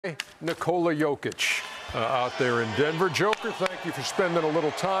Nikola Jokic out there in Denver. Joker, thank you for spending a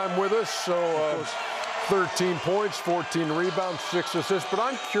little time with us. So 13 points, 14 rebounds, 6 assists. But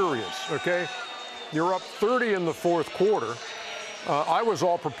I'm curious, okay? You're up 30 in the fourth quarter. I was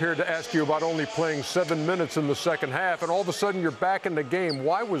all prepared to ask you about only playing 7 minutes in the second half, and all of a sudden you're back in the game.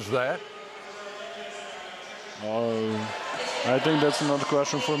 Why was that? I think that's another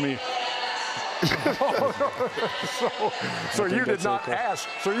question for me. So you did not ask.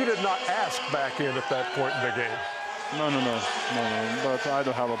 So you did not ask back in at that point in the game. No. But I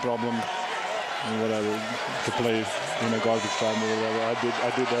don't have a problem, whatever, to play in a garbage time or whatever.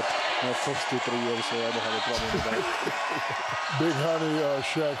 I did that my first 2-3 years, so I don't have a problem with that. Big honey,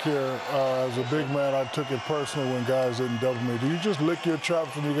 Shaq here. As a big man, I took it personal when guys didn't double me. Do you just lick your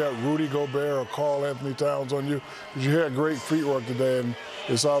chops when you got Rudy Gobert or Karl Anthony Towns on you? Because you had great feet work today, and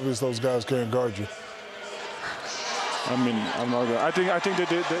it's obvious those guys can't guard you. I mean, I'm not gonna. I think they're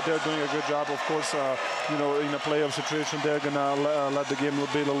doing a good job. Of course, you know, in a playoff situation, they're gonna let the game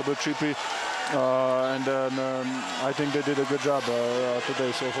be a little bit trippy. And then I think they did a good job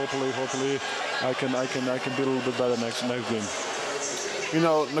today. So hopefully, I can be a little bit better next game. You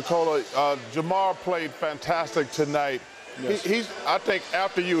know, Nikola, Jamar played fantastic tonight. Yes. I think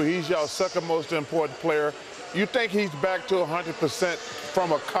after you, he's your second most important player. You think he's back to 100%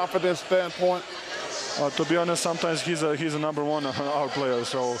 from a confidence standpoint? To be honest, sometimes he's a number one our player.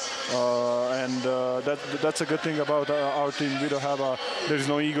 So that's a good thing about our team. We don't have there's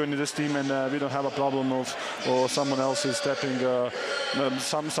no ego in this team, and we don't have a problem of someone else is stepping.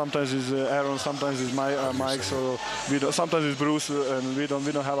 Sometimes it's Aaron, sometimes it's Mike. So sometimes it's Bruce, and we don't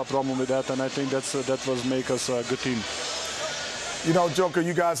have a problem with that. And I think that was make us a good team. You know, Joker,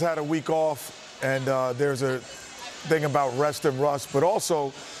 you guys had a week off, and there's a thing about rest and rust, but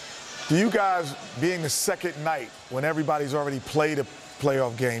also, do you guys, being the second night when everybody's already played a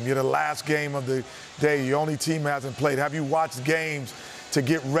playoff game, you're the last game of the day, your only team hasn't played, have you watched games to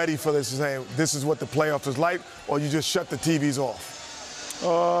get ready for this and say, this is what the playoffs is like, or you just shut the TVs off?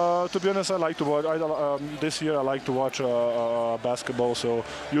 To be honest, I like to watch. This year I like to watch basketball. So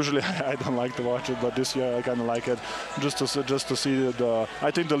usually I don't like to watch it, but this year I kind of like it, just to see that. I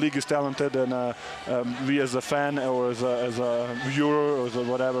think the league is talented, and we as a fan or as a viewer or as a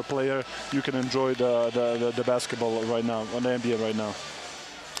whatever player, you can enjoy the basketball right now on the NBA right now.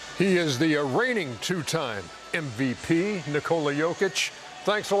 He is the reigning two-time MVP, Nikola Jokic.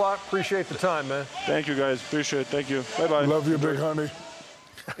 Thanks a lot. Appreciate the time, man. Thank you, guys. Appreciate it. Thank you. Bye-bye. Love you, big honey.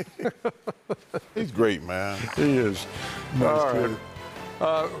 He's great, man. He is. Nice All kid.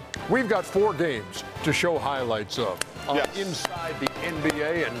 right. We've got 4 games to show highlights of Yes. inside the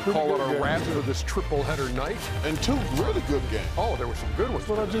NBA and call it a good wrap games, for this triple-header night. And 2 really good games. Oh, there were some good ones.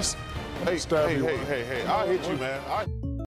 But I just Hey, stab you. I'll hit you, man.